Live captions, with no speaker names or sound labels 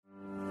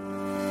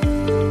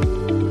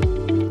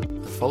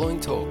The following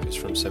talk is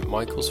from St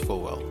Michael's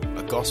Fulwell,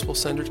 a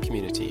gospel-centered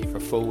community for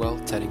Fulwell,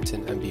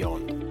 Teddington and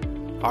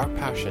beyond. Our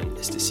passion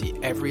is to see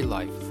every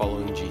life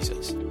following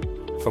Jesus.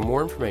 For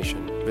more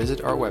information,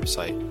 visit our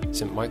website,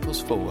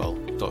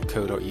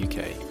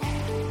 stmichaelsfulwell.co.uk.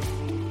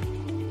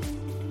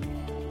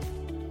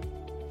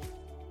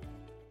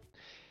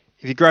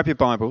 If you grab your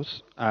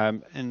Bibles,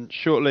 and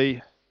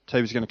shortly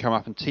Toby's going to come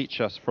up and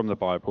teach us from the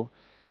Bible.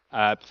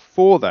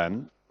 Before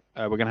then,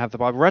 we're going to have the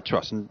Bible read to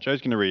us, and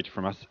Joe's going to read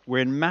from us.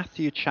 We're in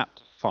Matthew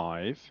chapter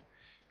 5,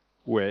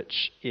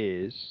 which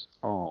is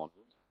on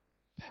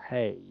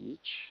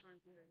page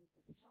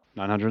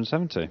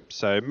 970.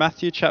 So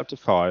Matthew chapter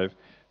 5,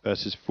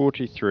 verses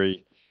 43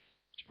 to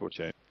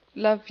 48.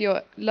 Love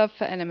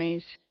for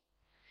enemies.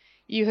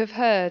 You have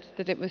heard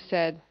that it was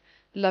said,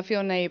 love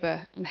your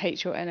neighbour and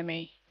hate your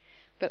enemy.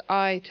 But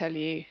I tell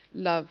you,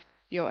 love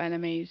your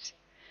enemies,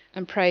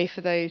 and pray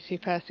for those who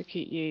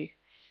persecute you,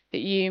 that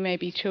you may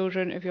be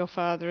children of your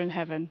Father in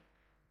heaven.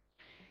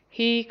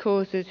 He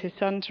causes his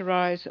sun to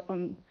rise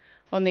on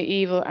the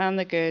evil and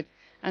the good,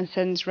 and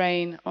sends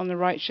rain on the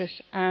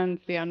righteous and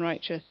the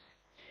unrighteous.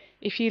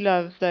 If you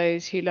love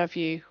those who love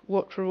you,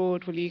 what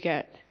reward will you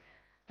get?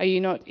 Are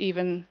not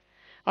even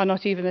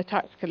the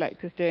tax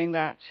collectors doing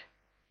that?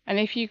 And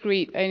if you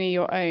greet only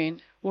your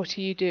own, what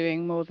are you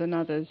doing more than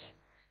others?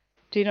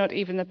 Do not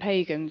even the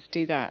pagans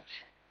do that?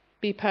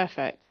 Be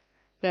perfect,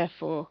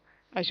 therefore,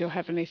 as your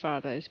heavenly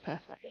Father is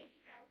perfect.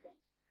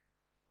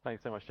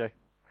 Thanks so much, Joe.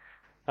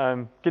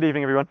 Good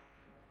evening, everyone.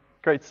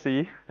 Great to see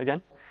you again.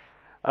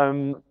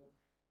 The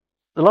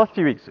last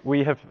few weeks,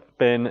 we have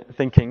been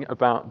thinking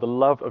about the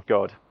love of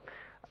God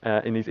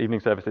in these evening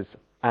services.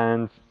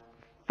 And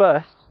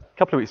first, a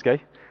couple of weeks ago,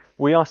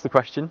 we asked the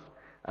question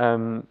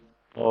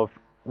of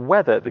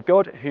whether the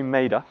God who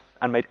made us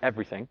and made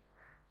everything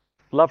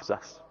loves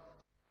us.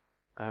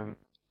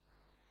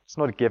 It's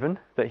not a given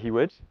that he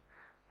would.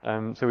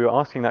 So we were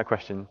asking that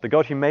question. The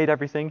God who made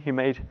everything, who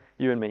made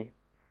you and me,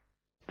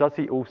 does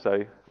he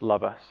also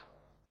love us?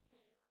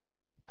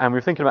 And we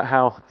were thinking about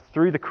how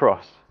through the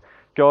cross,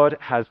 God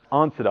has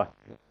answered us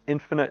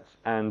infinite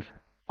and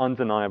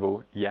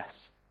undeniable yes.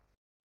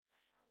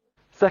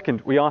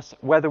 Second, we asked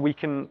whether we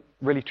can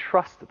really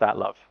trust that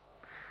love,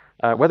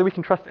 whether we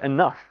can trust it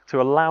enough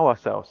to allow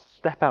ourselves to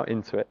step out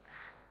into it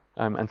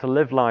and to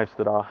live lives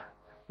that are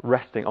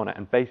resting on it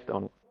and based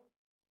on it.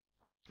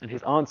 And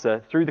his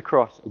answer through the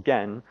cross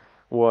again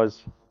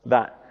was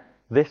that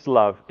this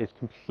love is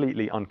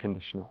completely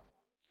unconditional.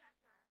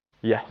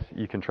 Yes,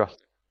 you can trust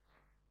it.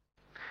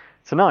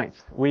 Tonight,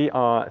 we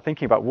are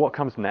thinking about what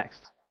comes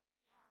next.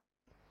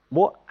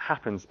 What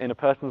happens in a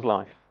person's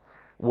life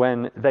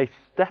when they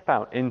step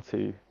out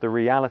into the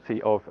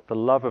reality of the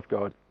love of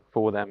God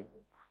for them?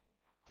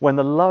 When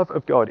the love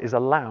of God is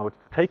allowed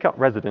to take up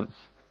residence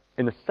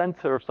in the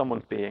center of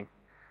someone's being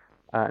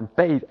and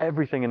bathe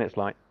everything in its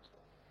light.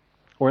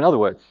 Or in other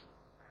words,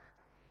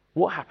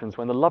 what happens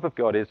when the love of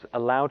God is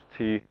allowed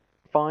to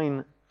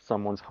define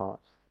someone's heart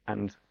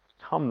and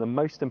become the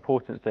most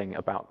important thing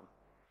about them,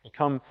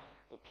 become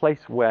the place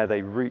where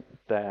they root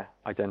their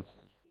identity?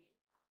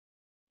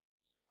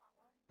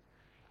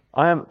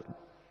 I am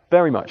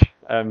very much,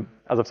 as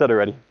I've said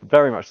already,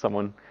 very much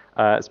someone,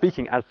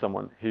 speaking as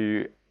someone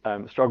who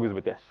struggles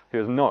with this, who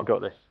has not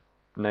got this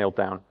nailed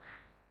down.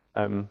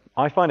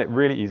 I find it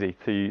really easy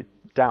to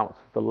doubt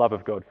the love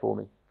of God for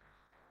me.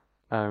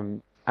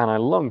 And I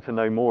long to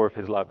know more of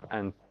his love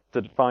and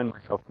to define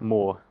myself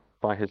more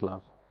by his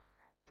love.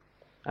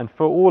 And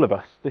for all of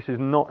us, this is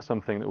not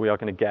something that we are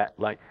going to get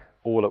like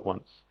all at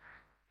once.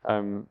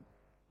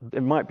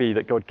 It might be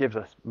that God gives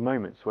us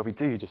moments where we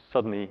do just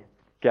suddenly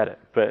get it.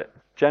 But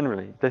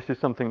generally, this is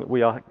something that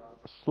we are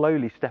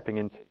slowly stepping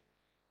into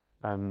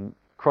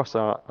across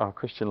our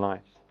Christian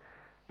lives.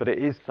 But it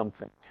is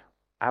something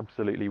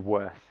absolutely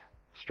worth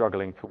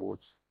struggling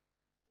towards.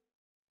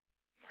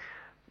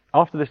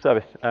 After this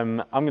service,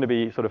 I'm going to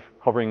be sort of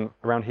hovering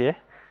around here,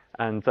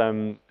 and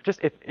just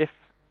if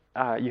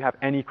you have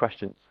any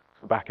questions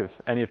at the back of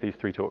any of these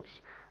three talks,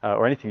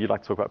 or anything you'd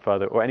like to talk about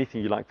further, or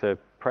anything you'd like to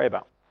pray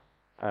about,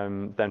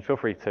 then feel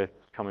free to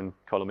come and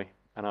call me,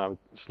 and I would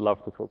just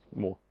love to talk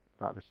more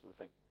about this sort of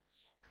thing.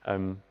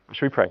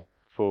 Should we pray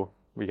before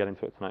we get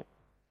into it tonight?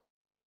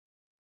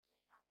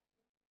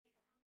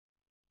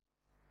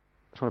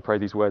 I just want to pray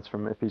these words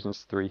from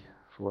Ephesians 3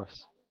 for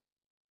us.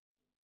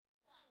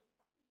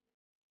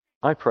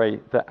 I pray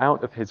that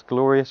out of his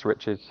glorious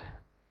riches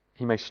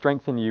he may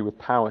strengthen you with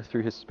power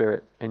through his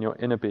Spirit in your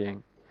inner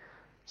being,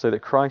 so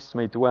that Christ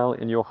may dwell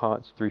in your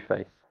hearts through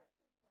faith.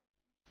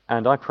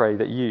 And I pray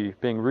that you,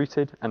 being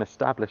rooted and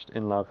established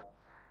in love,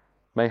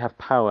 may have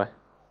power,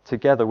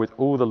 together with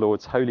all the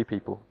Lord's holy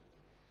people,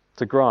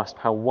 to grasp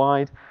how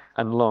wide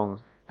and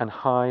long and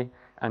high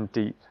and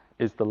deep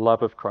is the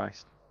love of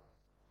Christ,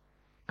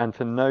 and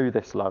to know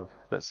this love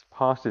that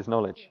surpasses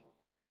knowledge,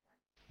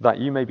 that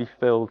you may be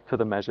filled to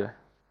the measure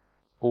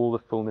all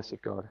the fullness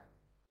of God.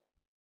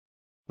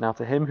 Now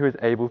to him who is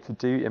able to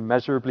do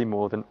immeasurably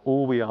more than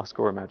all we ask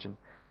or imagine,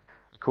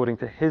 according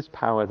to his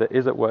power that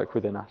is at work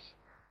within us,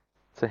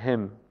 to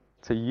him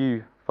To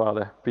you,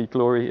 Father, be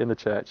glory in the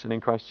church and in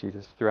Christ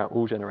Jesus throughout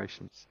all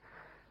generations,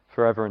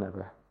 forever and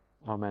ever.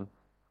 Amen.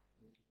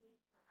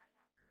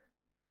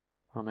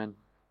 Amen.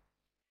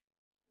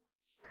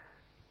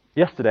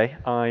 Yesterday,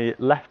 I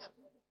left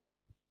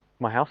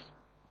my house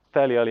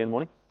fairly early in the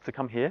morning to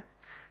come here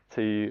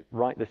to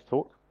write this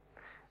talk.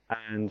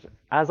 And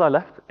as I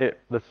left,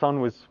 the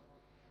sun was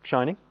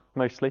shining,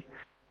 mostly.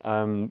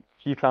 A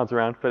few clouds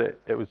around, but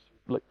it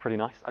looked pretty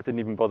nice. I didn't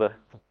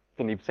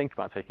even think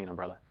about taking an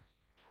umbrella.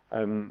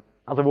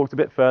 As I walked a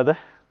bit further,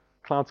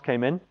 clouds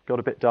came in, got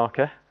a bit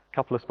darker, a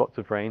couple of spots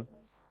of rain.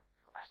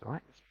 That's all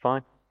right, it's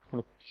fine. I'm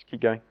going to just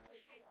keep going.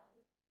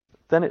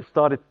 Then it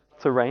started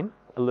to rain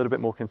a little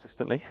bit more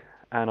consistently,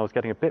 and I was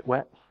getting a bit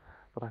wet,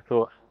 but I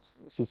thought,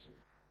 this is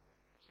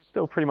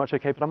still pretty much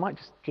okay, but I might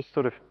just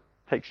sort of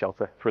take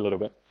shelter for a little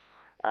bit.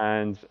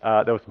 And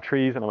there were some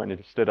trees, and I went and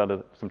just stood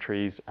under some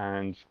trees,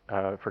 and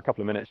for a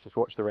couple of minutes just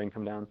watched the rain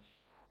come down,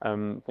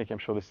 thinking I'm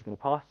sure this is going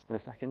to pass in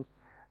a second.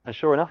 And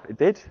sure enough, it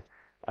did.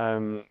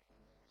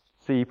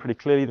 See pretty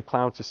clearly the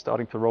clouds just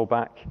starting to roll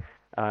back,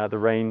 the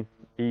rain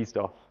eased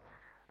off,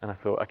 and I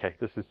thought, okay,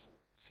 this is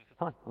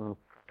the time. I'm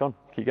gone,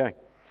 keep going.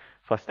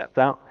 So I stepped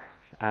out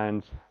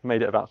and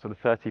made it about sort of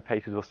 30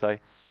 paces or so,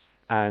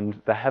 and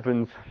the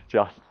heavens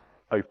just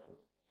opened.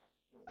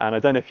 And I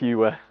don't know if you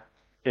were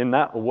in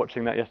that or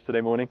watching that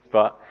yesterday morning,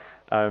 but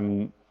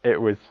it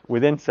was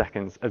within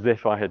seconds as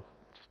if I had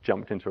just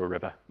jumped into a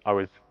river. I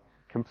was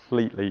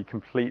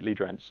completely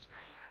drenched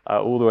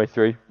all the way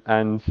through,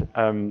 and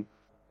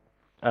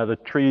the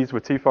trees were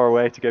too far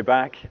away to go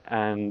back,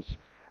 and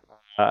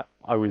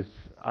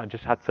I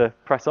just had to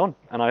press on.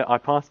 And I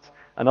passed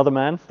another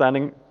man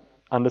standing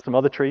under some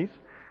other trees,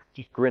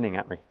 just grinning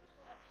at me,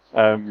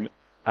 and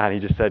he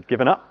just said,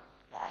 "Given up?"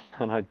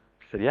 And I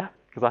said, "Yeah,"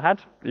 because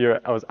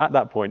I was at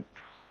that point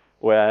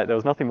where there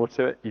was nothing more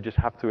to it. You just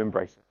have to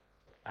embrace it.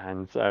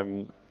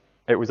 And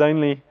it was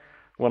only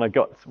when I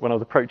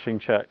was approaching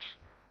church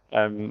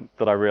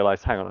that I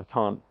realised, hang on, I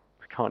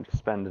can't just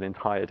spend an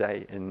entire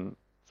day in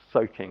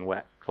soaking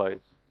wet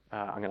clothes.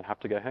 I'm going to have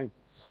to go home.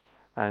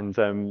 And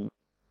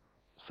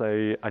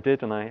so I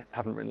did, and I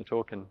haven't written a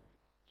talk. And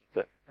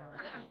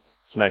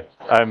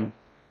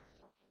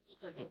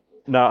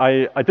no,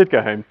 I did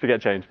go home to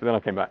get changed, but then I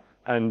came back.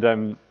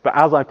 And but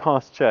as I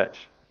passed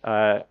church,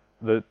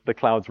 the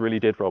clouds really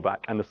did roll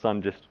back, and the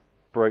sun just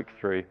broke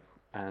through.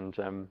 And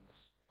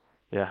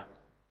yeah,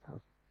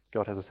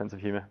 God has a sense of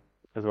humour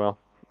as well.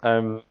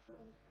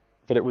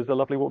 But it was a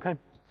lovely walk home.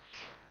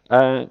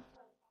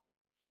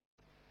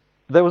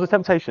 There was a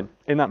temptation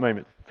in that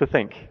moment to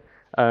think,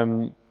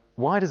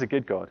 why does a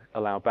good God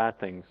allow bad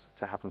things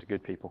to happen to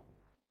good people?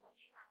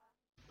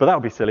 But that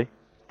would be silly.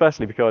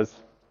 Firstly,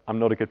 because I'm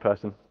not a good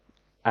person.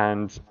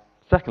 And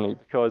secondly,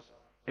 because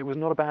it was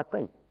not a bad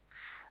thing.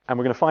 And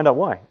we're going to find out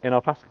why in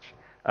our passage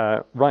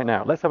right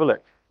now. Let's have a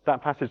look.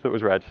 That passage that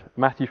was read,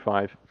 Matthew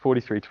 5,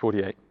 43 to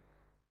 48.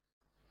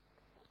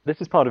 This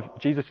is part of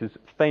Jesus'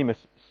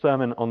 famous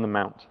Sermon on the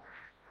Mount.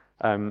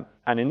 And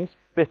in this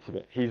bit of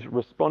it, he's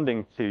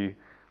responding to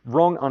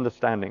wrong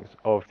understandings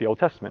of the Old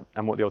Testament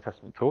and what the Old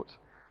Testament taught.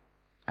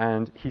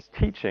 And he's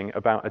teaching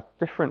about a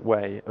different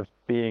way of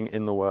being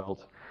in the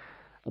world,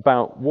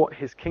 about what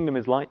his kingdom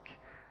is like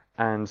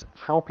and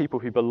how people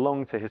who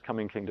belong to his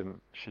coming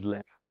kingdom should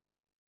live.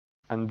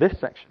 And this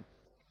section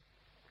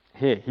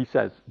here, he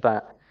says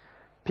that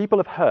people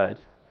have heard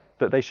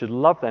that they should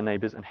love their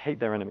neighbours and hate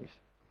their enemies,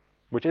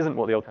 which isn't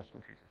what the Old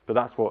Testament teaches, but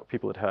that's what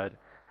people had heard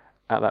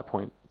at that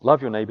point.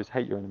 Love your neighbours,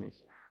 hate your enemies.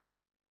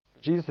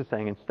 Jesus is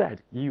saying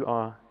instead, you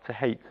are to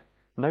hate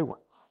no one,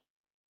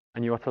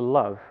 and you are to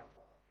love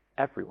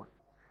everyone,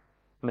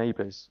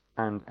 neighbours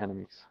and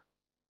enemies.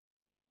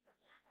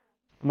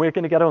 And we're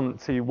going to get on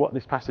to what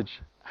this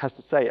passage has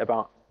to say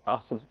about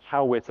us and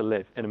how we're to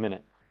live in a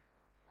minute.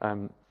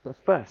 But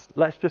first,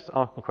 let's just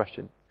ask the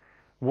question,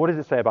 what does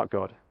it say about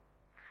God?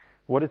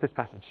 What does this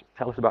passage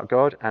tell us about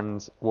God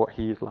and what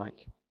he is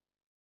like?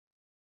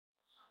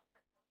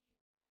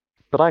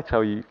 But I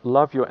tell you,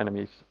 love your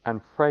enemies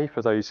and pray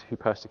for those who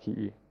persecute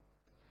you,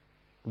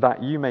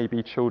 that you may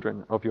be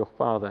children of your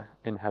Father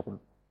in heaven.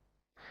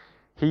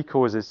 He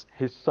causes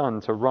his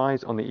sun to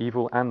rise on the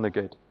evil and the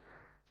good,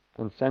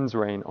 and sends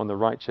rain on the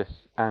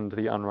righteous and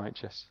the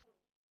unrighteous.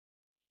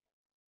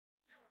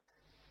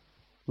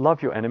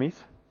 Love your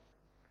enemies.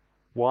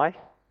 Why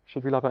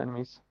should we love our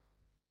enemies?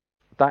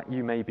 That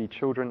you may be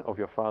children of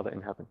your Father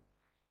in heaven.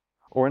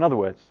 Or in other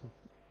words,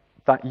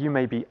 that you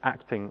may be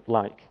acting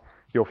like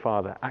your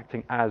Father,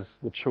 acting as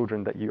the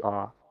children that you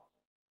are.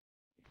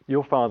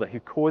 Your Father who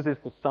causes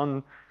the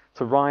sun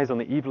to rise on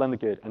the evil and the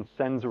good and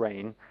sends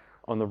rain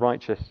on the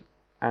righteous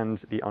and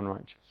the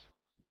unrighteous.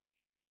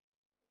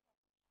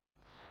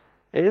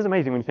 It is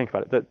amazing when you think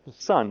about it that the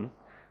sun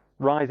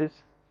rises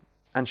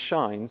and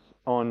shines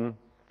on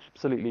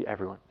absolutely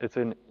everyone. It's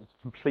a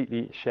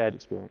completely shared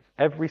experience.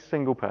 Every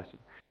single person,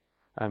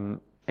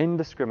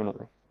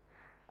 indiscriminately.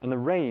 And the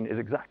rain is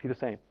exactly the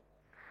same.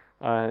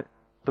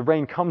 The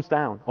rain comes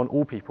down on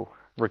all people,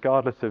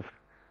 regardless of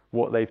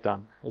what they've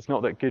done. It's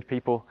not that good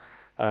people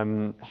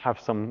have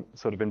some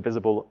sort of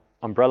invisible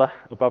umbrella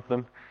above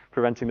them,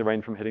 preventing the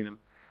rain from hitting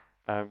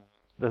them.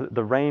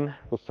 The rain,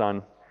 the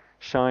sun,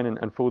 shine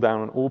and fall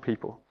down on all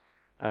people,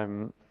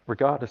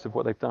 regardless of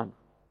what they've done.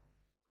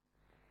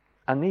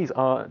 And these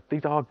are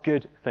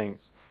good things.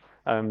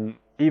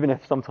 Even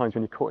if sometimes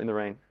when you're caught in the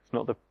rain, it's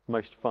not the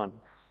most fun.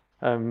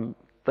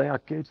 They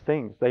are good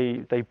things.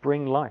 They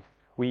bring life.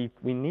 We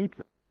need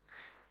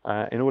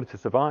them in order to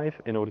survive,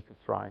 in order to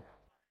thrive.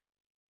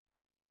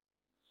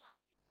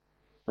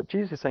 But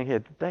Jesus is saying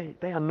here,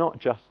 they are not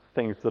just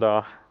things that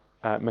are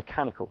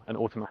mechanical and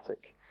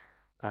automatic.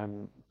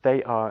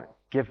 They are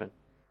given.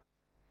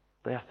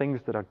 They are things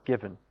that are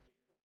given.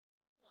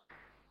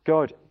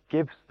 God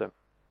gives them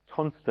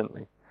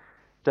constantly,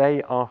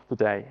 day after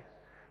day,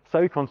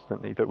 so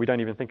constantly that we don't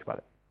even think about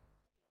it.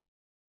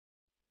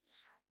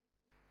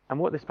 And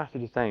what this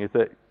passage is saying is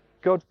that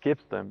God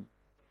gives them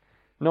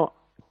not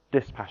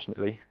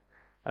dispassionately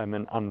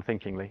and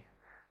unthinkingly,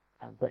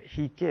 but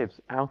he gives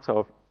out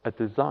of a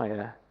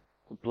desire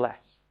to bless.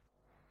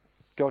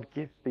 God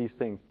gives these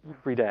things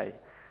every day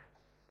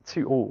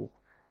to all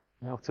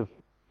out of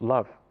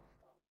love.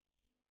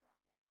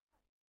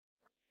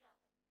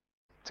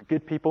 To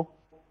good people,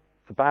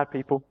 to bad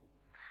people,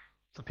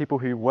 to people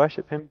who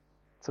worship him,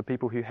 to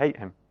people who hate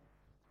him.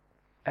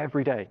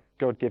 Every day,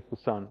 God gives the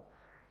sun,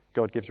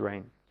 God gives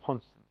rain,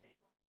 constantly.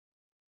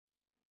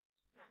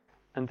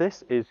 And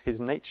this is his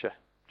nature,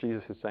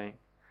 Jesus is saying.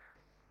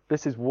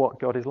 This is what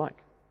God is like.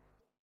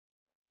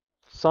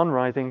 Sun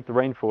rising, the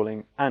rain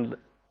falling, and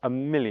a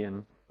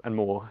million and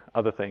more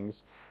other things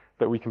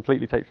that we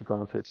completely take for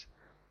granted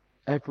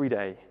every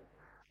day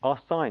are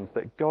signs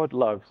that God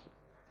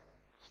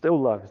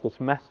still loves this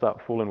messed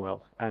up, fallen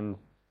world, and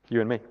you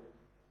and me.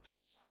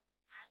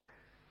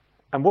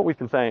 And what we've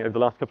been saying over the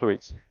last couple of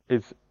weeks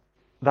is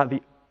that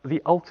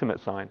the ultimate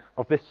sign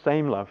of this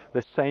same love,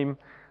 this same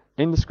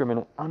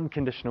indiscriminate,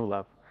 unconditional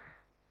love,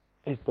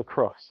 is the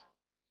cross.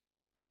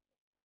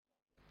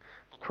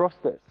 The cross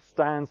that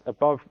stands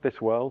above this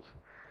world,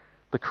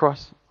 the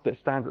cross that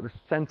stands at the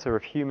center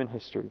of human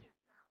history,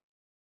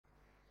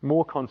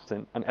 more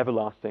constant and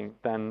everlasting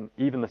than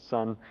even the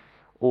sun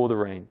or the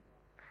rain,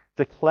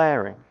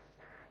 declaring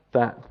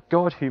that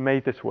God who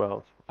made this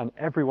world and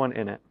everyone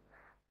in it,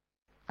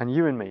 and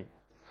you and me,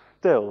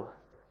 still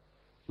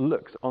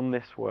looks on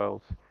this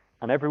world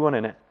and everyone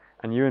in it,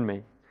 and you and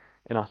me,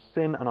 in our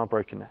sin and our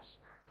brokenness,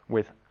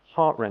 with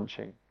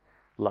heart-wrenching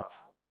love.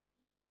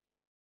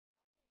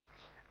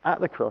 At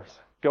the cross,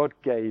 God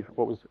gave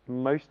what was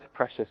most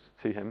precious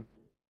to him.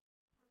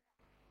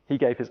 He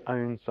gave his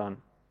own son.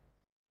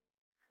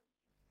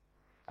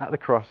 At the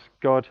cross,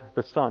 God,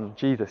 the Son,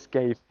 Jesus,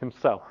 gave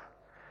himself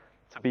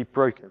to be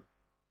broken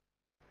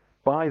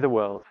by the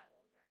world,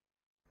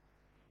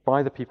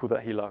 by the people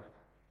that he loved,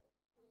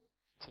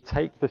 to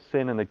take the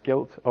sin and the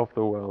guilt of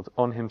the world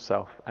on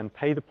himself and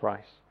pay the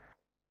price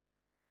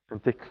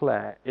and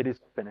declare, it is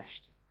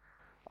finished.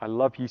 I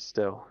love you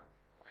still.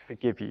 I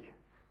forgive you.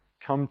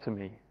 Come to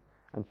me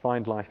and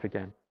find life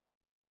again.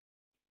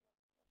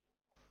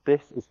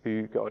 This is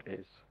who God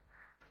is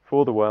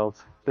for the world.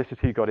 This is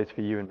who God is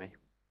for you and me.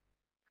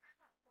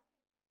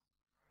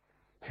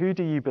 Who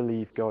do you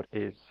believe God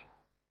is,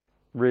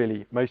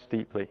 really, most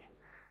deeply?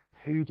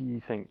 Who do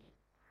you think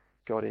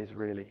God is,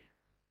 really?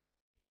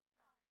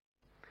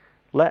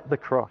 Let the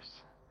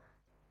cross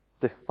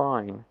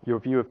define your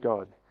view of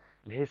God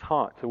and his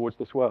heart towards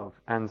this world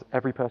and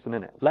every person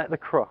in it. Let the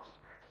cross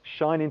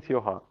shine into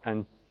your heart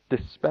and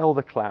dispel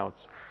the clouds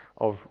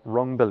of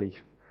wrong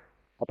belief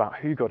about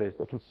who God is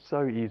that can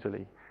so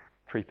easily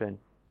creep in.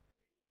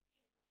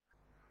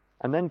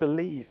 And then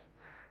believe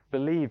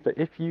that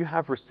if you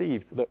have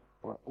received that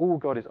all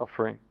God is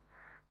offering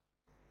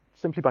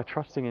simply by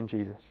trusting in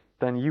Jesus,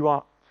 then you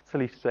are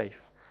utterly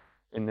safe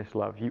in this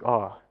love. You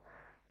are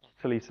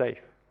utterly safe.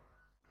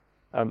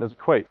 There's a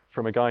quote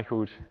from a guy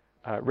called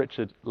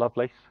Richard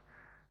Lovelace.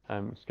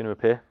 It's going to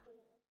appear.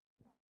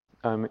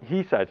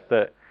 He said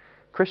that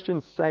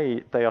Christians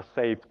say they are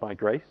saved by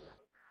grace,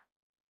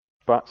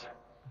 but,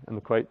 and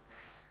the quote,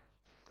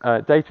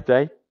 day to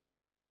day,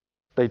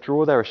 they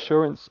draw their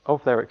assurance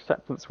of their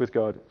acceptance with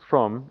God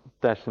from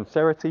their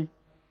sincerity,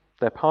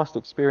 their past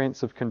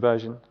experience of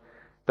conversion,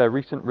 their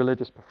recent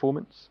religious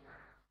performance,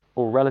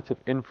 or relative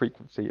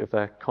infrequency of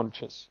their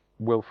conscious,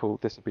 willful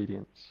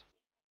disobedience.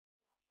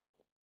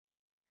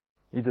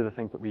 These are the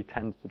things that we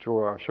tend to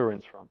draw our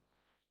assurance from.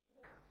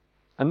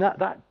 And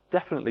that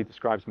definitely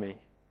describes me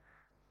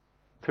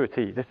to a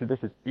T. This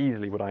is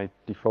easily what I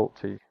default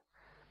to,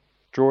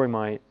 drawing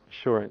my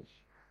assurance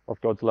of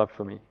God's love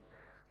for me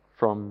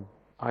from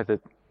either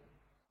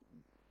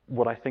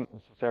what I think the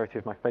sincerity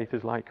of my faith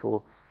is like,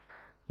 or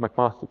my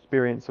past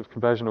experience of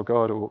conversion or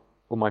God, or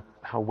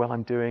how well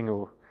I'm doing,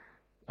 or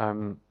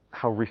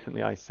how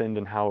recently I sinned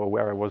and how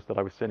aware I was that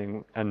I was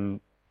sinning. And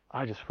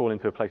I just fall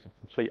into a place of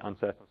complete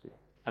uncertainty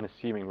and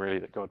assuming really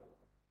that God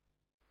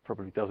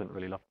probably doesn't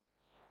really love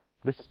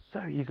me. This is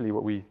so easily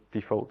what we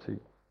default to.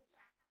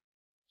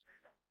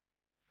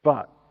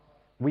 But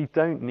we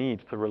don't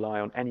need to rely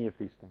on any of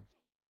these things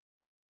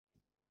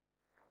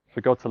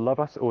for God to love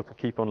us or to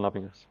keep on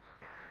loving us.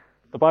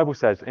 The Bible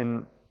says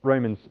in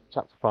Romans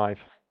chapter 5,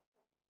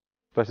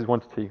 verses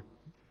 1 to 2,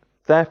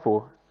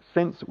 "Therefore,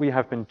 since we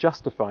have been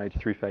justified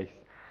through faith,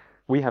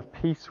 we have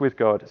peace with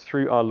God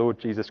through our Lord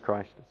Jesus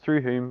Christ,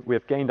 through whom we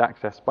have gained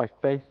access by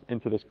faith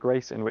into this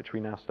grace in which we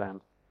now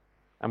stand,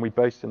 and we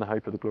boast in the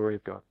hope of the glory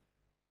of God."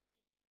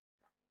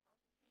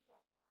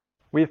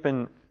 We have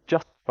been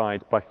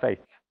justified by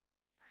faith.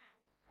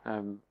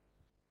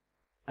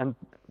 And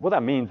what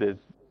that means is,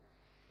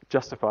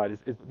 justified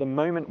is the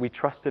moment we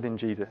trusted in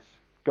Jesus,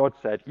 God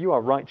said, "You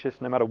are righteous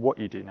no matter what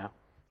you do now.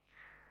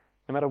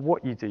 No matter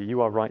what you do,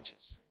 you are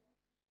righteous."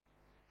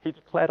 He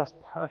declared us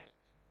perfect.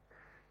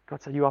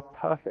 God said, "You are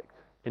perfect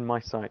in my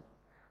sight,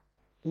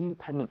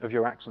 independent of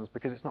your actions,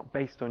 because it's not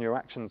based on your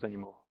actions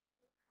anymore.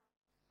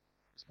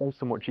 It's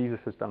based on what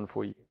Jesus has done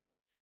for you."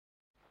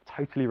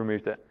 Totally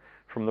removed it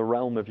from the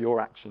realm of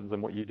your actions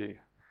and what you do.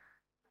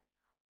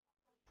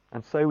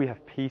 And so we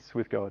have peace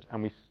with God,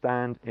 and we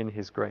stand in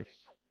his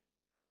grace.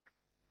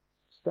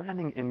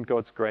 Standing in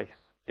God's grace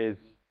is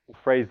a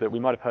phrase that we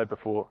might have heard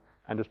before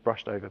and just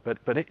brushed over,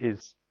 but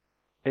it's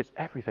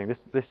everything.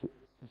 This is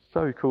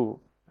so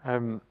cool.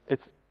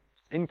 It's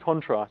in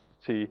contrast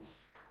to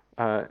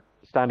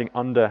standing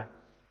under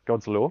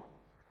God's law,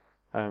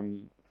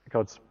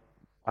 God's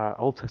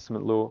Old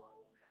Testament law.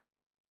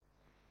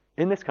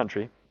 In this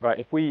country, right?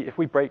 If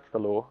we break the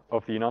law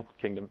of the United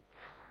Kingdom,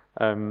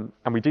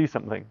 and we do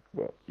something,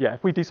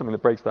 if we do something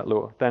that breaks that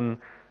law,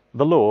 then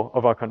the law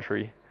of our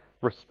country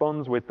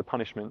responds with the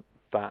punishment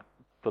that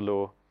the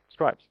law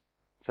prescribes.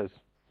 It says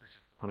this is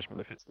the punishment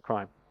that fits the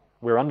crime.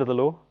 We're under the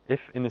law. If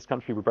in this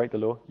country we break the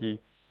law, you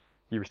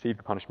receive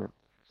the punishment.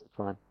 It's the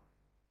crime.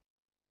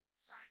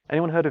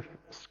 Anyone heard of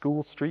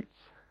school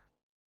streets?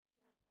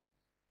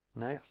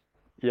 No?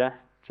 Yeah,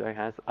 Joe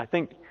has.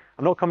 I'm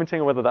not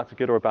commenting on whether that's a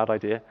good or a bad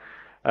idea,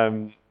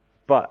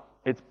 but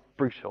it's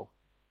brutal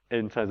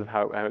in terms of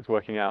how it's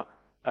working out.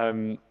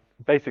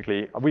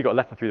 Basically, we got a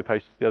letter through the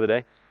post the other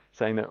day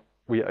saying that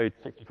we owed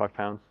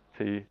 £65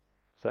 to a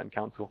certain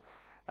council.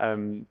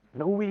 And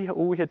all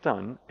we had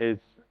done is,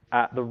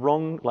 at the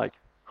wrong,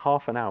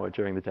 half an hour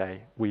during the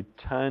day, we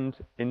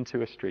turned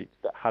into a street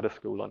that had a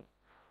school on it.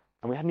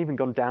 And we hadn't even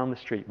gone down the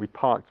street. We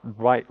parked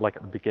right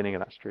at the beginning of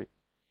that street.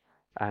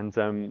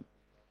 And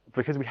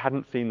because we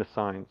hadn't seen the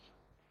signs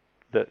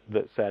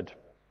that said,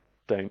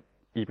 don't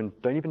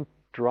even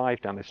drive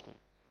down this street.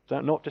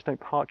 Don't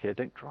park here,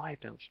 don't drive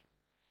down the street.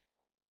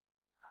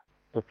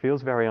 It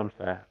feels very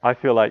unfair. I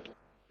feel like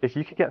if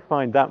you could get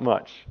fined that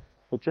much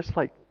for just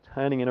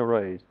turning in a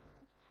road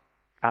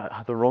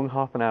at the wrong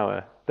half an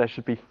hour, there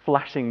should be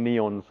flashing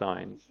neon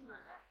signs,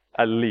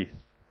 at least.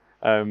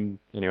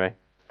 Anyway,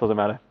 doesn't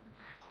matter.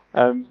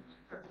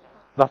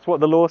 That's what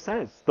the law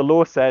says. The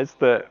law says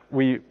that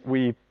we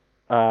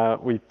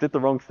did the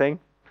wrong thing.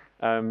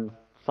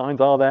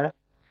 Signs are there,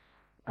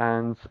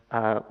 and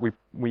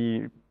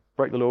we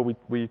break the law.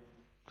 We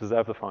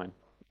deserve the fine,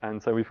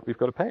 and so we've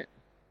got to pay it.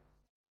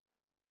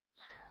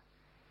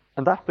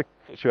 And that's the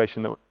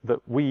situation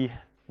that we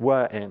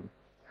were in.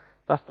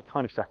 That's the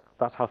kind of setup.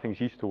 That's how things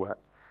used to work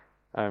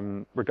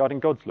regarding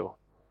God's law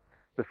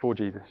before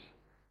Jesus.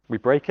 We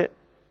break it,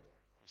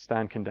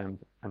 stand condemned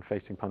and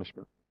facing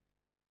punishment.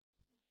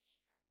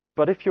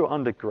 But if you're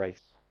under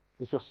grace,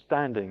 if you're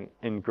standing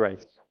in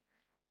grace,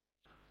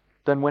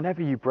 then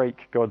whenever you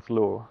break God's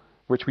law,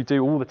 which we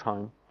do all the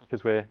time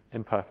because we're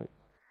imperfect,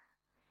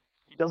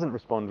 he doesn't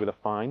respond with a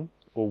fine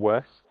or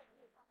worse.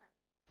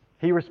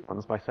 He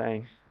responds by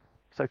saying,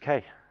 "It's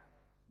okay.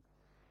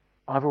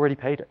 I've already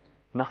paid it.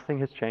 Nothing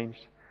has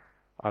changed.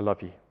 I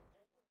love you."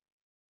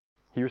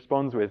 He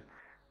responds with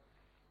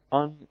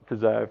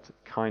undeserved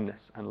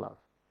kindness and love.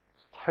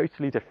 It's a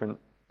totally different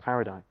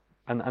paradigm.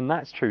 And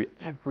that's true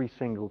every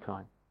single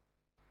time.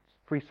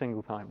 Every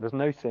single time. There's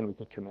no sin we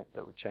could commit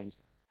that would change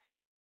that.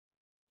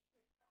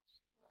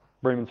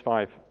 Romans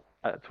 5,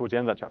 towards the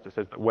end of that chapter,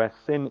 says that where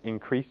sin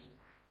increased,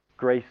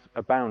 grace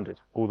abounded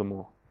all the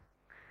more.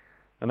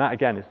 And that,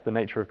 again, is the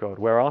nature of God.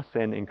 Where our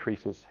sin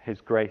increases, his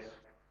grace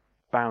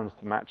bounds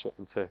to match it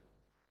and to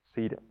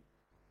exceed it.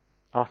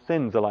 Our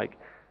sins are like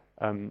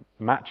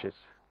matches,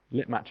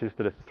 lit matches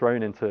that are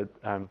thrown into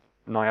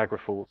Niagara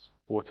Falls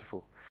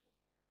waterfall.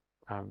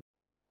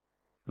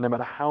 No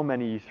matter how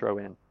many you throw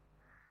in,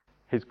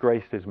 his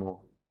grace is more.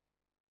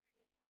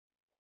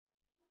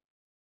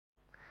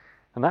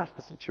 And that's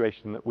the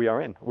situation that we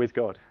are in with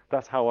God.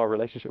 That's how our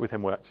relationship with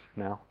him works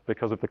now,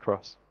 because of the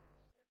cross.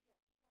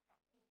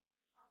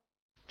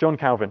 John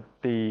Calvin,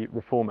 the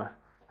reformer,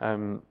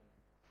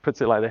 puts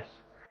it like this.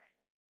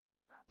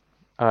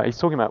 He's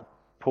talking about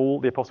Paul,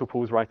 the Apostle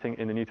Paul's writing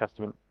in the New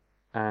Testament,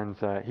 and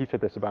he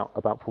said this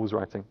about Paul's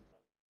writing.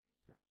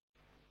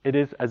 It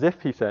is as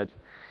if he said,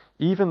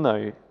 even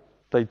though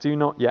they do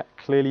not yet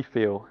clearly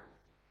feel,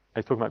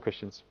 he's talking about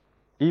Christians,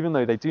 even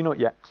though they do not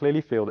yet clearly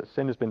feel that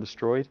sin has been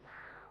destroyed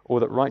or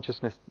that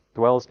righteousness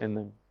dwells in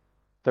them,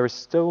 there is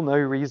still no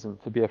reason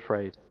to be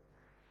afraid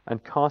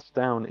and cast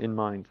down in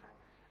mind,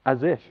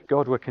 as if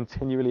God were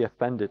continually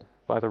offended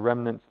by the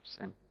remnants of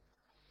sin,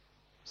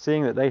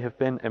 seeing that they have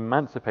been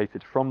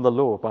emancipated from the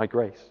law by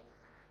grace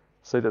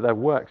so that their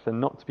works are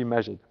not to be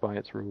measured by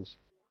its rules.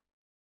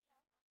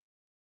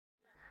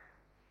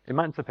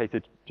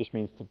 Emancipated just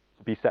means to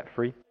be set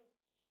free.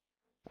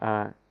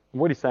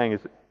 What he's saying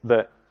is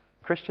that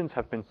Christians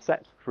have been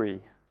set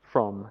free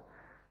from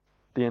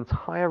the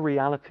entire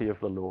reality of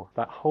the law,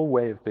 that whole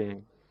way of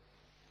being,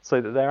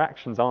 so that their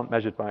actions aren't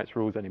measured by its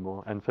rules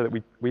anymore, and so that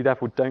we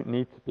therefore don't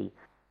need to be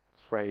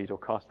afraid or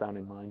cast down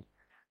in mind.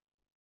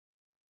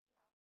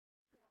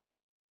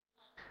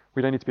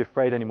 We don't need to be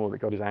afraid anymore that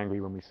God is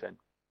angry when we sin.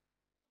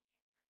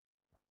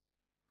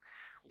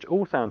 Which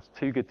all sounds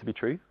too good to be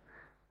true,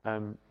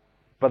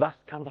 but that's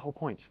kind of the whole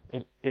point.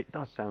 It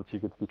does sound too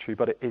good to be true,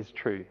 but it is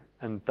true,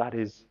 and that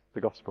is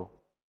the gospel.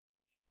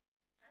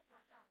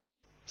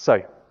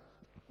 So,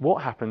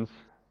 what happens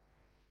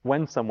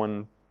when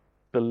someone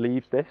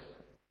believes this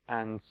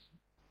and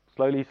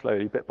slowly,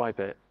 bit by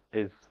bit,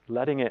 is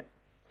letting it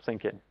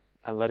sink in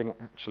and letting it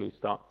actually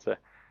start to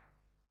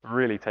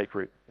really take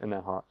root in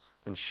their hearts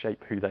and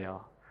shape who they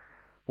are?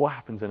 What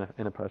happens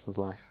in a person's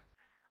life?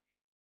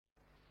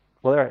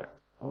 Well, there are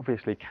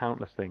obviously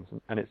countless things,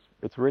 and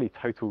it's really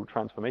total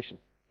transformation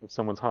of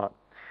someone's heart.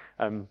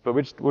 But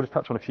we'll just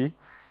touch on a few.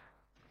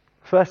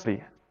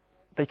 Firstly,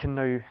 they can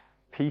know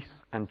peace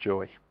and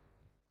joy.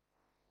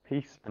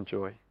 Peace and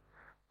joy.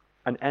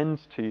 An end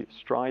to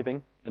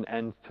striving, an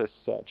end to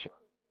searching.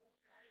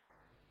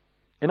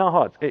 In our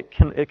hearts, it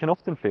can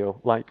often feel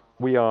like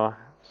we are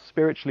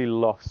spiritually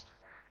lost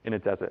in a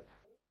desert,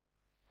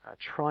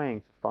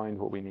 trying to find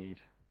what we need,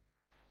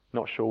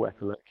 not sure where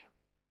to look.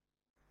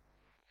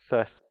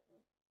 Thirsty.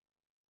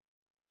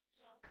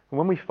 And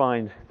when we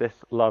find this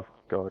love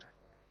of God,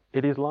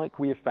 it is like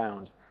we have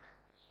found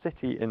a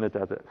city in the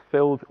desert,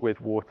 filled with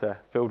water,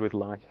 filled with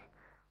life,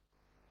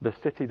 the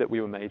city that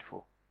we were made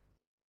for.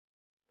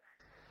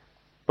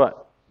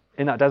 But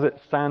in that desert,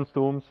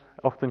 sandstorms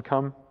often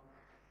come,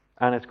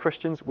 and as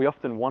Christians, we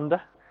often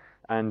wander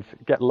and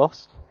get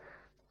lost.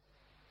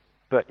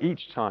 But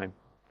each time,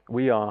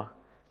 we are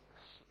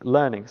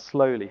learning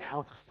slowly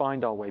how to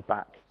find our way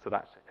back to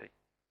that city.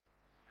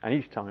 And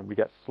each time, we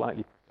get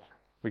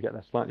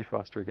there slightly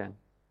faster again.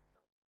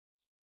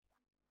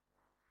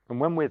 And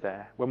when we're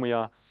there, when we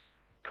are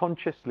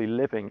consciously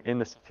living in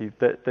the city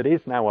that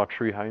is now our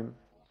true home,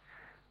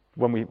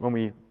 when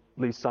we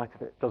lose sight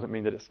of it, doesn't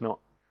mean that it's not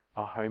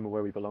our home or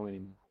where we belong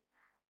anymore.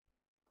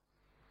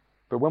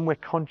 But when we're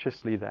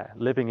consciously there,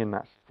 living in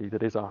that city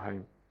that is our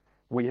home,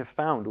 we have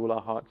found all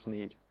our hearts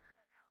need.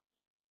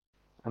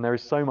 And there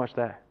is so much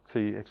there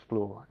to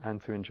explore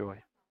and to enjoy.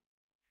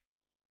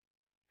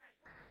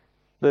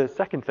 The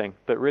second thing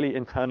that really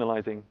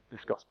internalizing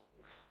this gospel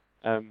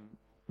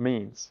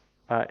means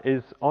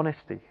is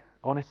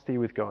honesty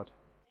with God.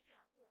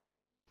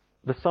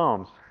 The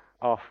Psalms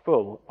are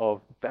full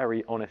of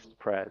very honest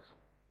prayers.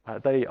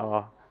 They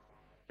are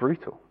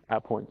brutal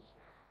at points.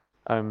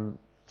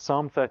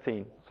 Psalm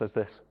 13 says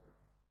this: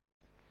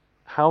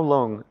 "How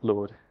long,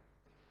 Lord,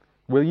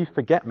 will you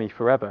forget me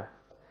forever?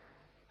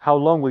 How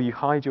long will you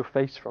hide your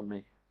face from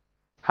me?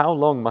 How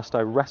long must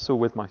I wrestle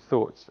with my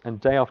thoughts and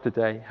day after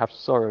day have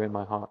sorrow in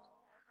my heart?"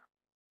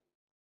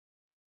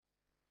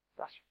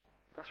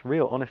 That's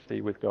real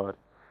honesty with God.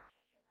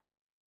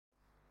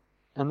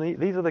 And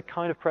these are the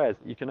kind of prayers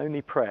that you can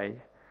only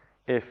pray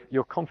if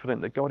you're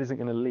confident that God isn't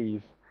going to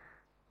leave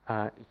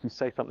if you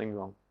say something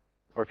wrong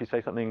or if you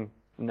say something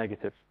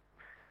negative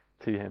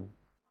to him.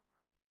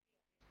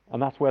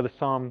 And that's where the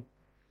psalm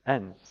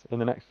ends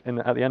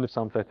at the end of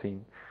Psalm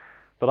 13.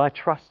 "But I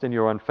trust in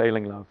your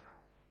unfailing love.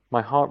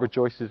 My heart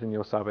rejoices in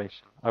your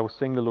salvation. I will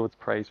sing the Lord's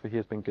praise, for he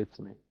has been good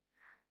to me."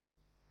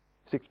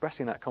 He's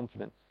expressing that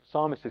confidence. The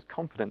psalmist is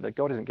confident that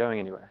God isn't going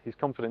anywhere. He's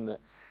confident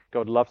that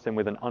God loves him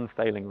with an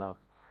unfailing love.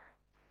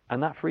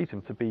 And that frees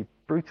him to be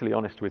brutally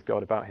honest with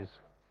God about his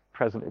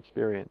present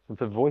experience and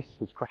to voice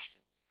his questions.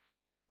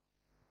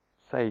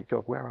 Say,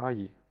 "God, where are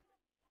you?"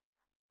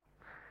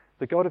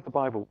 The God of the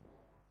Bible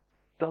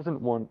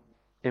doesn't want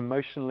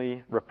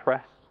emotionally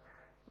repressed,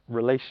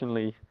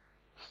 relationally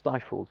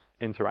stifled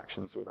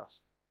interactions with us.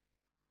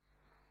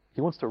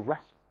 He wants to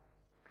wrestle.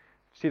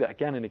 You see that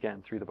again and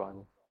again through the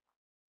Bible.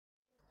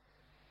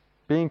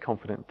 Being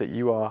confident that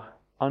you are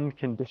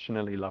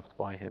unconditionally loved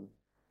by him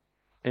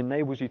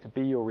enables you to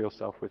be your real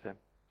self with him,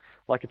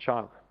 like a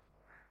child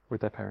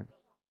with their parents.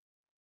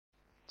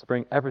 To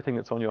bring everything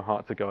that's on your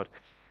heart to God.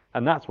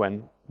 And that's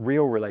when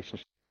real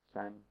relationships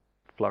can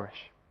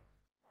flourish.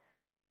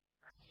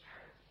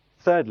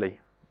 Thirdly,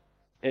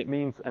 it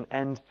means an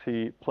end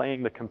to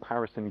playing the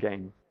comparison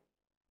game.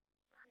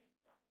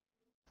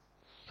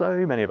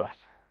 So many of us,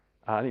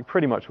 I think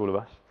pretty much all of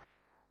us,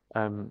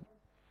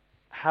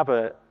 have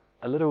a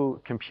little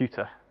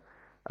computer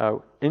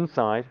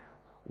inside,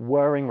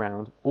 whirring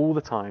around all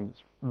the time,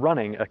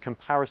 running a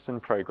comparison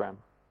program.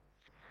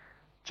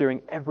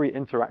 During every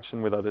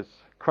interaction with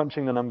others,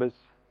 crunching the numbers,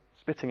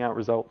 spitting out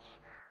results,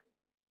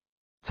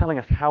 telling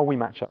us how we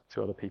match up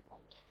to other people.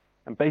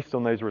 And based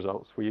on those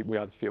results, we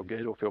either feel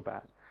good or feel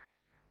bad.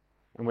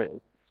 And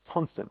we're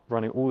constant,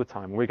 running all the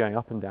time. We're going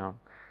up and down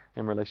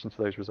in relation to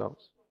those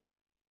results.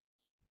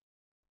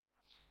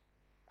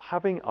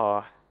 Having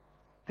our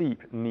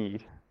deep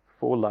need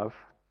for love,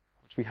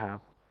 which we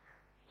have,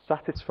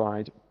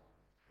 satisfied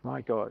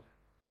by God,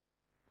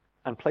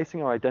 and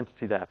placing our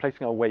identity there,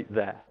 placing our weight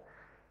there,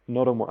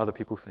 not on what other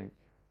people think.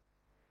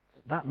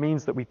 That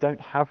means that we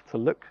don't have to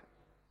look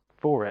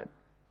for it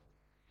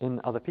in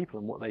other people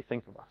and what they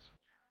think of us.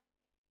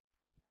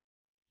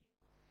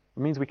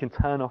 It means we can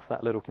turn off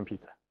that little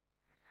computer.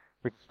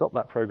 We can stop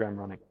that program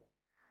running.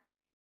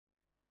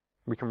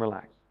 We can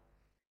relax.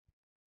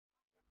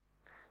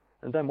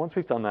 And then once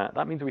we've done that,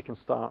 that means we can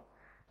start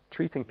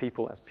treating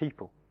people as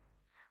people,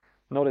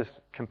 not as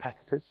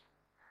competitors,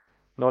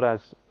 not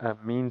as a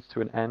means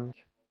to an end.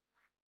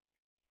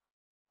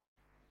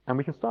 And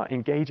we can start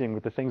engaging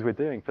with the things we're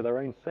doing for their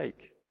own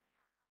sake,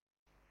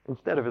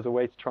 instead of as a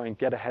way to try and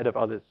get ahead of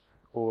others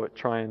or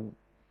try and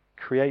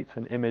create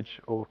an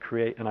image or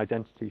create an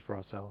identity for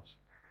ourselves.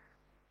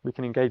 We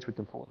can engage with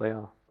them for what they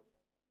are.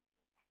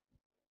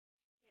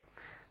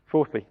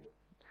 Fourthly,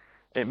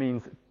 it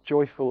means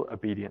joyful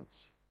obedience.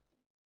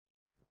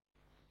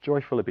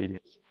 Joyful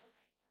obedience.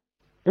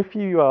 If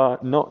you're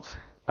not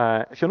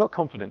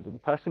confident that the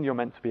person you're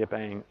meant to be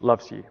obeying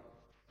loves you,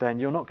 then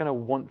you're not going to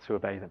want to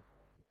obey them.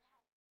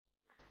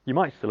 You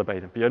might still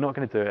obey them, but you're not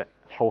going to do it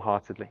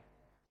wholeheartedly.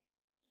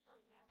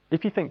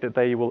 If you think that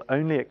they will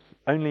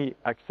only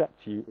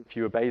accept you if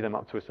you obey them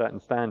up to a certain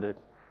standard,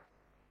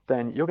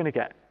 then you're going to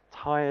get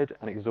tired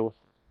and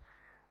exhausted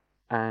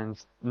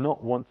and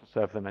not want to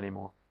serve them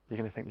anymore. You're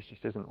going to think this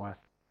just isn't worth it.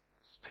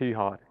 It's too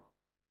hard.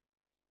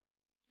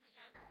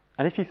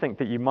 And if you think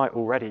that you might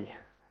already,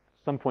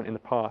 at some point in the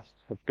past,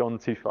 have gone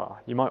too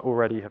far, you might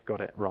already have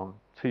got it wrong,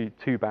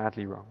 too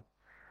badly wrong,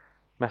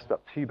 messed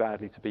up too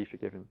badly to be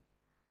forgiven,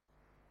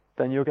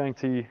 then you're going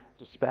to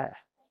despair.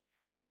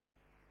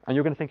 And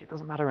you're going to think it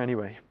doesn't matter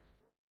anyway.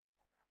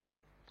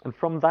 And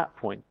from that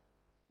point,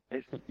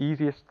 it's the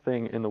easiest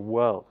thing in the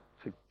world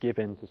to give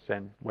in to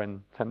sin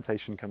when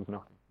temptation comes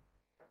knocking.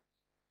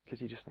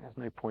 Because you just think there's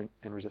no point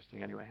in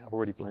resisting anyway. I've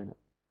already blown it.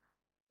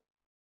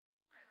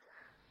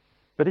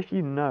 But if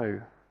you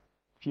know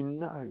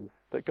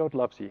that God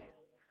loves you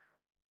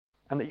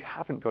and that you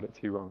haven't got it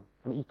too wrong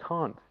and that you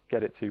can't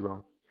get it too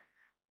wrong,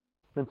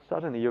 then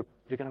suddenly you're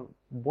going to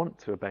want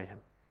to obey him.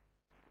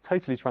 It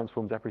totally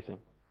transforms everything.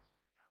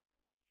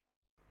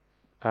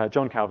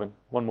 John Calvin,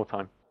 one more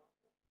time.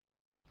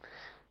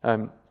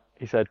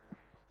 He said,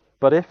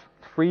 "But if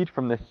freed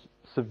from this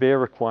severe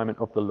requirement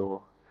of the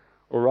law,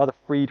 or rather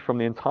freed from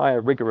the entire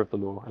rigor of the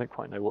law," I don't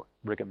quite know what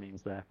rigor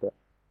means there, but it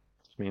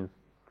just means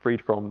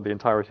freed from the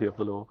entirety of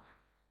the law,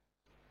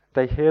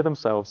 "they hear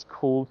themselves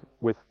called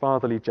with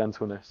fatherly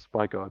gentleness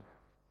by God.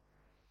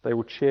 They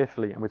will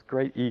cheerfully and with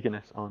great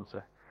eagerness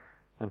answer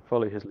and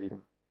follow his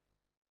leading."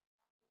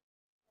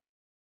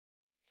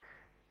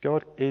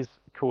 God is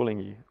calling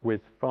you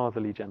with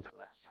fatherly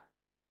gentleness.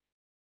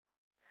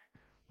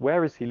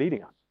 Where is he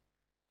leading us?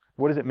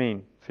 What does it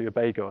mean to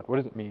obey God? What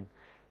does it mean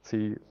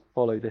to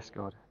follow this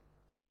God?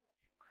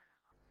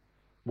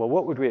 Well,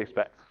 what would we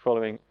expect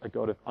following a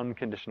God of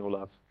unconditional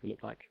love to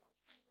look like?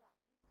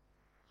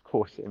 Of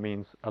course, it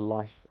means a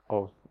life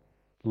of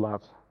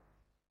love.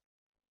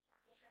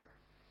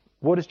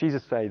 What does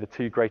Jesus say the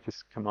two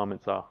greatest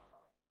commandments are?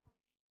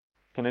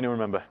 Can anyone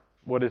remember?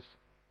 What does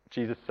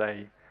Jesus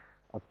say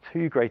are the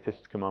two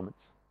greatest commandments?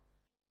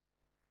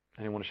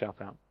 Anyone want to shout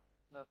out?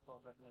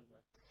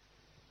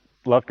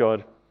 Love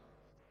God,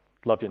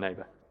 love your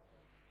neighbour.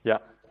 Yeah.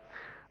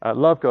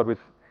 Love God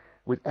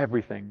with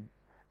everything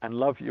and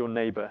love your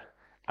neighbour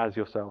as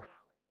yourself.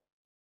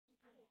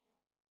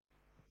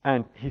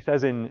 And he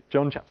says in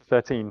John chapter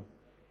 13,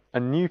 "A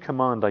new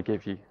command I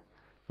give you,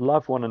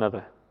 love one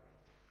another.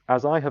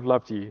 As I have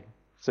loved you,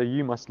 so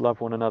you must love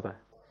one another.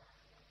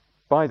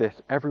 By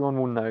this, everyone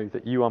will know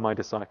that you are my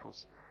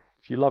disciples,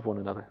 if you love one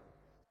another."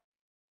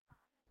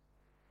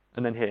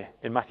 And then here,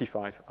 in Matthew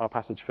 5, our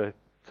passage for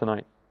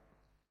tonight,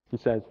 he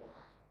says,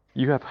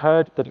 "You have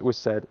heard that it was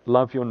said,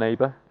 'Love your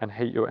neighbour and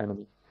hate your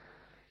enemy.'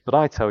 But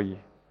I tell you,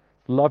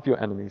 love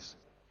your enemies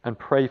and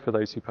pray for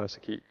those who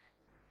persecute you,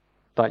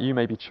 that you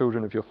may be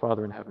children of your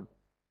Father in heaven."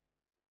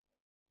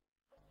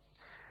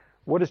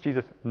 What does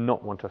Jesus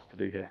not want us to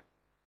do here?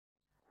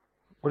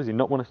 What does he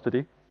not want us to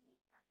do?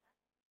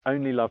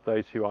 Only love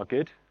those who are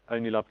good,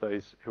 only love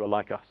those who are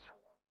like us.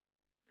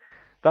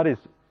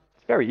 It's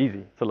very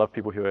easy to love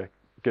people who are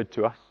good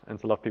to us and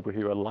to love people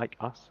who are like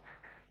us.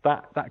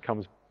 That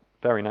comes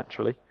very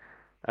naturally.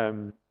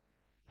 And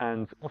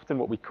often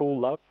what we call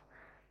love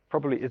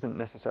probably isn't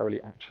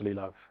necessarily actually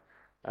love.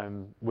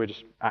 We're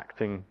just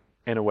acting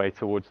in a way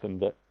towards them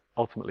that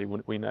ultimately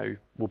we know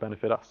will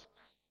benefit us.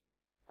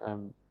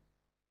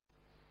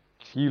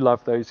 If you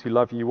love those who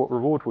love you, what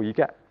reward will you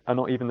get? Are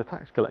not even the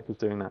tax collectors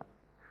doing that?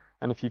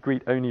 And if you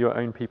greet only your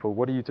own people,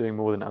 what are you doing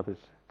more than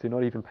others? Do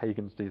not even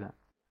pagans do that?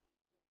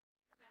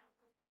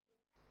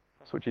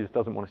 That's what Jesus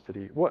doesn't want us to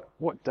do.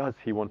 What does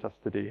he want us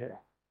to do here?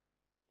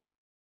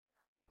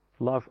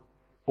 Love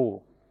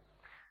all.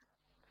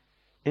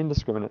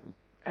 Indiscriminately.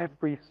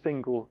 Every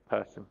single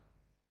person.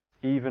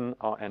 Even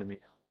our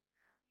enemies.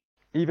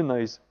 Even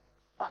those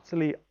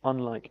utterly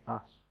unlike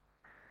us.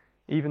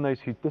 even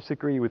those who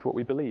disagree with what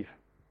we believe,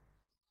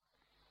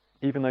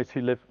 even those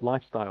who live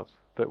lifestyles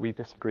that we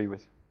disagree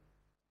with,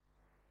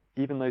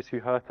 even those who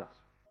hurt us.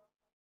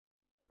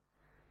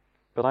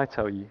 But I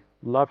tell you,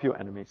 love your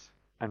enemies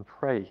and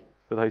pray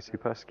for those who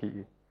persecute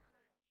you.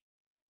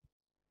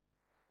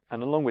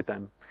 And along with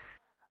them,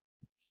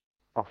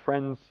 our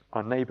friends,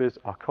 our neighbours,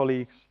 our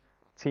colleagues,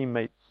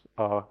 teammates,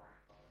 our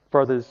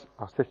brothers,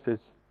 our sisters,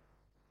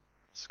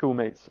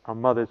 schoolmates, our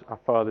mothers, our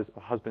fathers,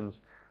 our husbands,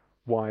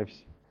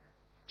 wives,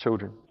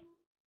 children.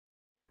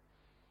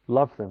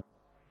 Love them,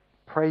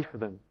 pray for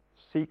them,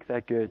 seek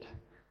their good,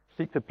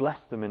 seek to bless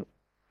them in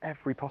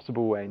every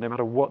possible way, no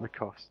matter what the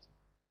cost.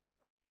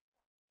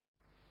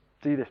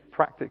 Do this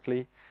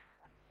practically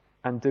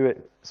and do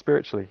it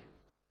spiritually,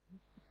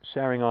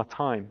 sharing our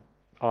time,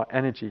 our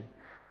energy,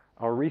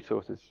 our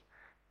resources,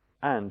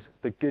 and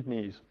the good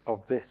news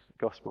of this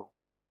gospel.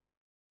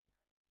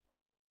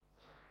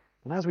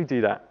 And as we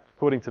do that,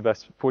 according to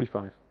verse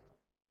 45,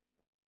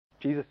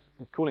 Jesus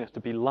is calling us to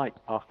be like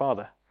our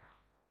Father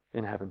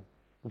in heaven,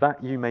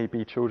 that you may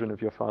be children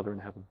of your Father in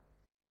heaven.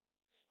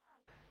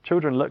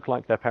 Children look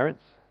like their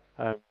parents.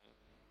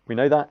 We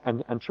know that,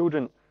 and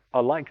children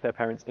are like their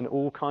parents in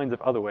all kinds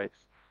of other ways,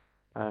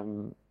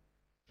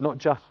 not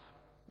just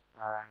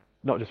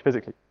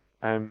physically.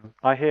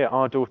 I hear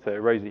our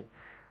daughter Rosie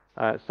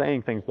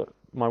saying things that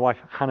my wife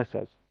Hannah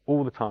says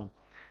all the time,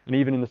 and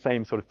even in the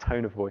same sort of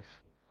tone of voice,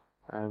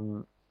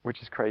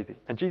 which is crazy.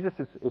 And Jesus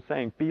is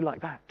saying, be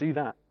like that, do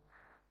that,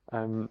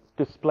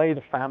 display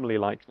the family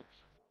likeness,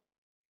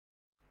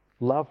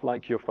 love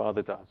like your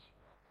Father does,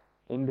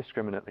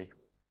 indiscriminately,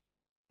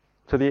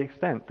 to the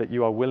extent that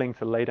you are willing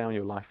to lay down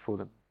your life for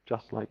them,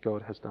 just like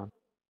God has done.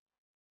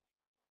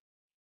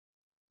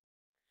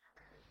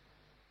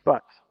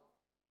 But,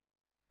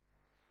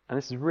 and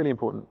this is really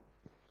important,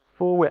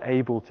 before we're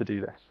able to do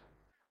this,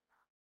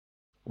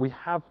 we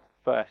have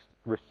first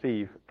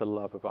received the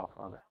love of our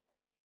Father.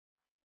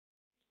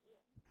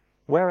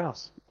 Where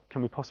else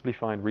can we possibly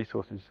find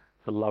resources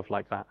for love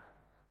like that?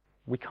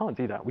 We can't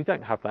do that. We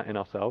don't have that in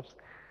ourselves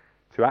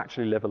to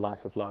actually live a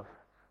life of love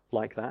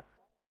like that.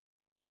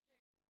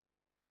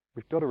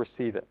 We've got to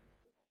receive it.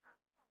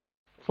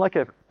 It's like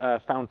a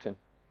fountain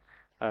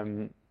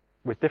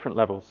with different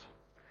levels.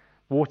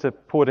 Water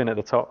poured in at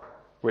the top,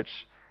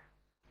 which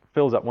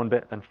fills up one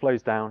bit, then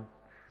flows down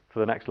to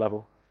the next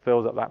level,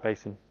 fills up that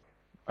basin,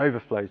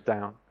 overflows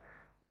down,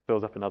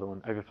 fills up another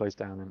one, overflows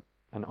down,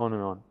 and on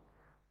and on.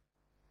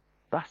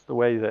 That's the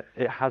way that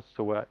it has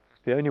to work.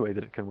 It's the only way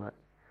that it can work.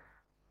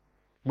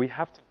 We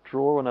have to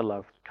draw on a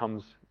love that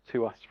comes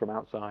to us from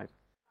outside.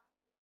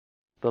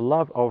 The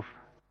love of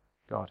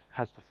God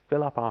has to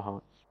fill up our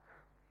hearts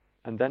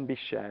and then be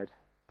shared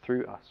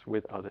through us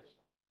with others.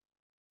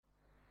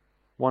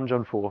 1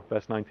 John 4,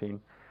 verse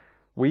 19.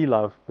 We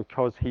love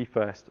because he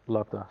first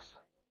loved us.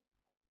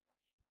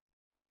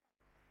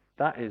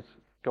 That is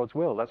God's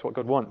will. That's what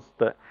God wants.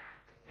 That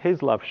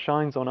his love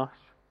shines on us,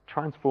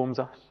 transforms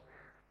us,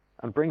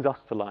 and brings us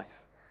to life,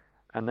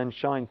 and then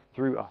shines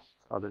through us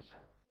to others.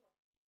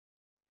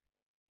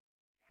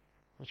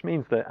 Which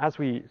means that as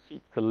we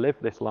seek to live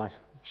this life,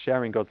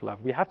 sharing God's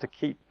love, we have to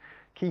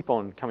keep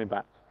on coming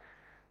back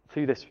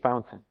to this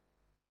fountain,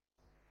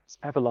 this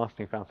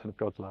everlasting fountain of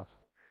God's love,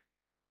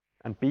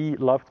 and be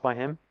loved by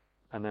him,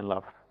 and then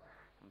love.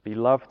 Be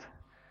loved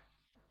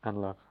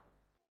and love.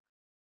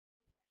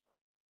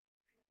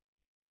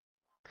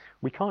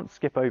 We can't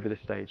skip over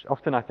this stage.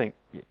 Often I think,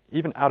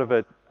 even out of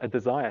a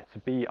desire to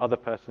be other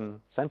person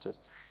centered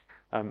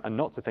and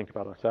not to think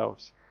about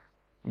ourselves,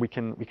 we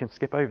can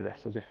skip over this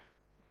as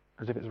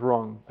if it's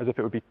wrong, as if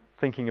it would be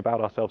thinking about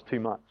ourselves too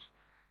much.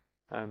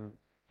 But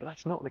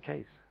that's not the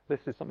case. This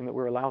is something that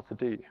we're allowed to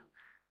do.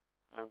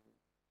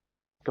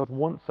 God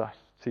wants us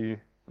to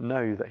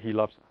know that he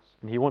loves us,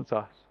 and he wants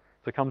us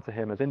to come to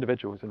him as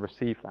individuals and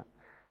receive that,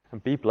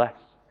 and be blessed,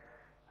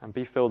 and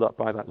be filled up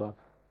by that love.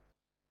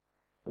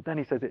 But then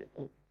he says,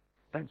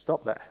 don't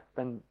stop there.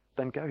 Then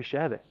go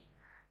share this.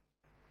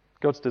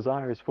 God's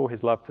desire is for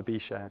his love to be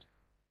shared.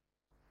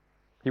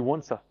 He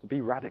wants us to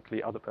be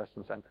radically other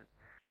person centered.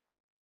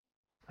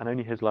 And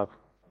only his love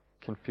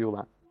can fuel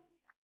that.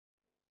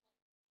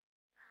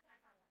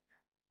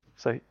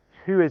 So,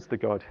 who is the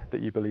God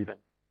that you believe in?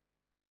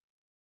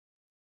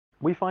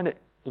 We find it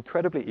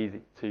incredibly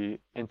easy to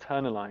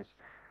internalize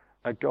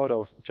a God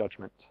of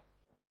judgment.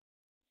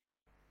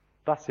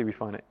 That's who we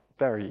find it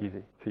very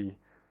easy to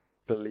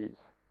believe.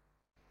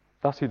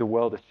 That's who the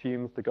world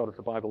assumes the God of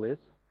the Bible is,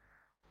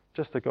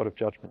 just a God of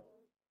judgment.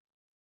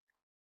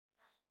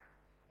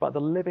 But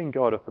the living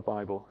God of the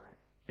Bible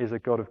is a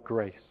God of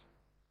grace.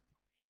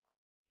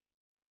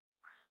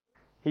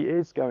 He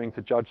is going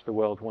to judge the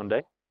world one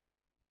day.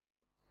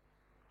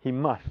 He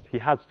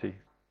has to,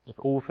 if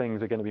all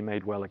things are going to be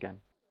made well again.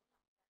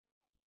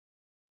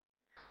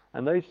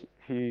 And those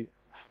who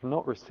have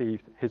not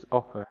received his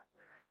offer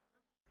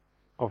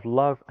of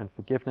love and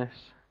forgiveness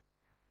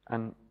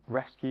and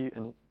rescue,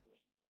 and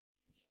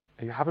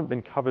who haven't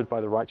been covered by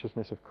the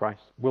righteousness of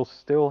Christ, will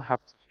still have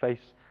to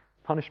face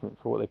punishment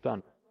for what they've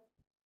done.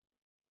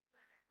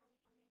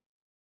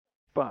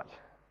 But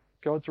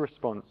God's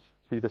response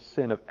to the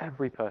sin of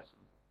every person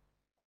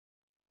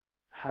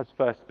has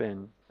first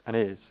been and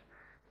is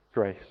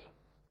grace.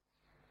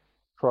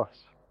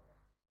 Cross.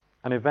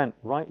 An event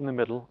right in the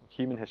middle of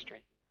human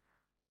history,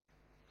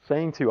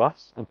 saying to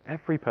us and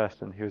every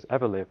person who has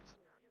ever lived,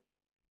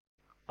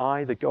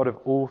 I, the God of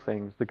all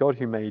things, the God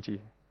who made you,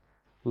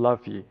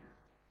 love you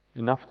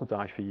enough to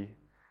die for you,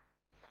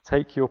 to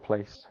take your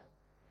place,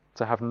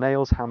 to have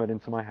nails hammered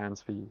into my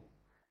hands for you.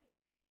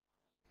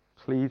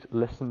 Please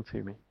listen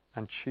to me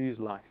and choose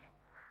life.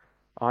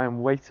 I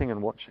am waiting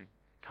and watching.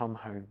 Come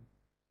home.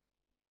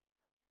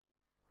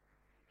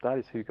 That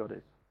is who God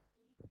is.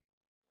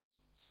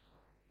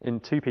 In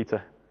 2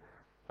 Peter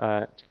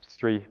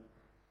 3,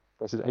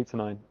 verses 8 to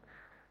 9, it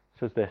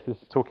says this. This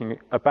is talking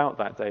about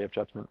that day of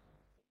judgment.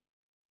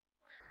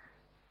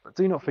 But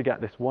do not forget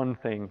this one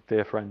thing,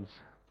 dear friends.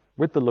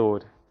 With the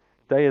Lord,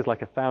 a day is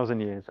like 1,000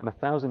 years, and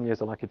 1,000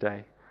 years are like a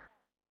day.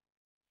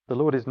 The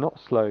Lord is not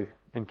slow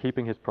in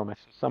keeping his promise.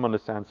 Some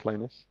understand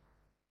slowness.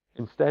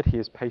 Instead, he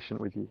is patient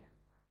with you,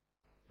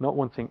 not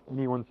wanting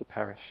anyone to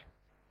perish,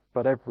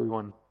 but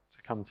everyone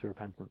to come to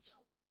repentance.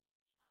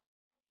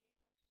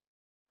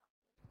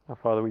 Our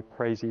Father, we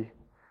praise you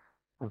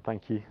and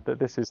thank you that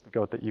this is the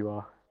God that you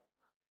are.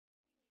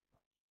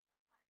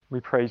 We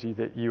praise you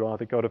that you are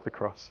the God of the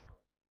cross.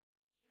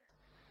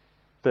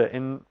 That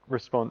in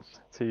response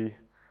to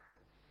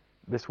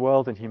this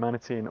world and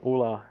humanity and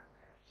all our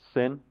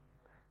sin,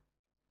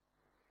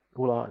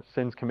 all our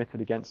sins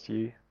committed against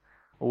you,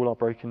 all our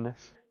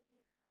brokenness,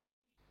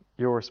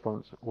 your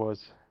response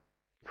was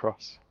the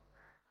cross.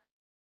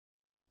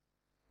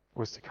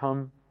 Was to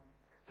come,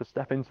 to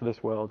step into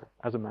this world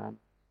as a man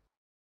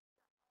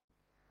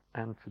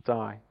and to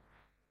die,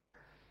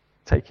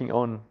 taking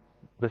on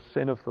the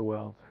sin of the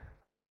world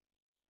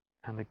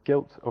and the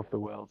guilt of the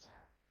world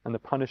and the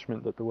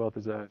punishment that the world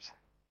deserves.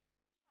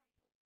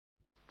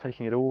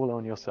 Taking it all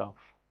on yourself,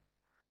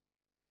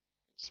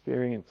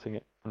 experiencing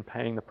it and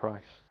paying the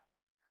price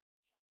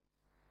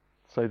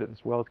so that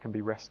this world can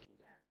be rescued.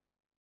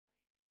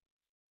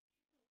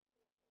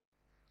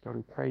 God,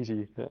 we praise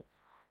you that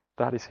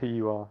that is who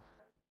you are.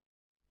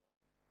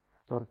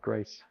 God of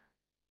grace.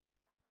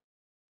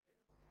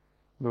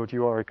 Lord,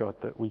 you are a God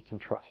that we can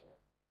trust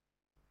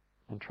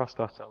and trust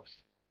ourselves.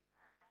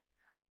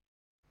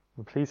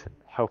 And please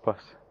help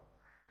us.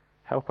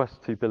 Help us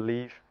to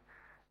believe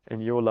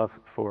in your love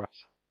for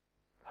us.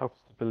 Help us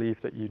to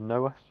believe that you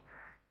know us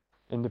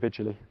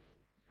individually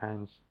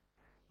and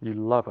you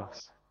love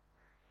us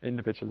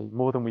individually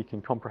more than we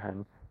can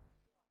comprehend.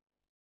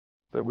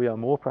 That we are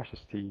more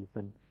precious to you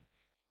than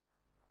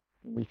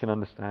we can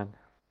understand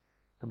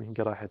and we can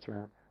get our heads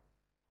around.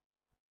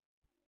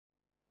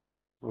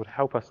 Lord,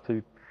 help us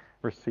to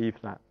receive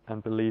that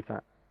and believe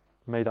that.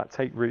 May that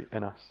take root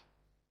in us.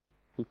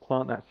 We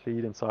plant that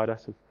seed inside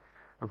us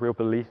of real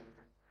belief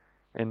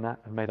in that,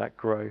 and may that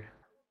grow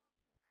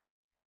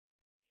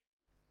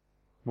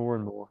more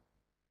and more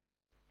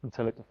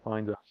until it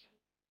defines us.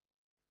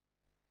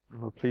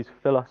 And Lord, please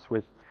fill us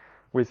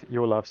with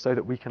your love so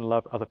that we can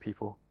love other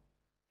people.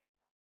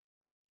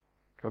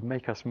 God,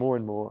 make us more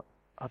and more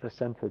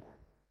other-centered.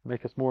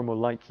 Make us more and more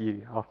like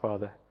you, our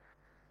Father.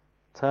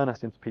 Turn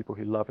us into people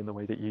who love in the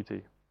way that you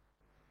do,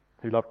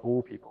 who love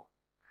all people,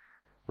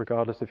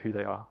 regardless of who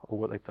they are or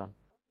what they've done.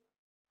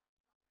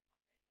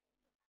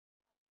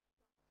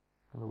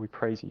 And Lord, we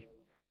praise you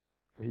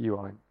for who you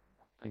are.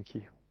 Thank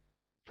you.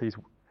 Please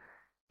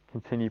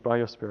continue by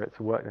your Spirit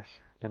to work this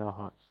in our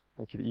hearts.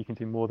 Thank you that you can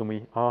do more than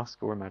we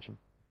ask or imagine.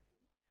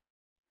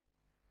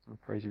 I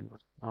praise you,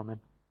 Lord. Amen.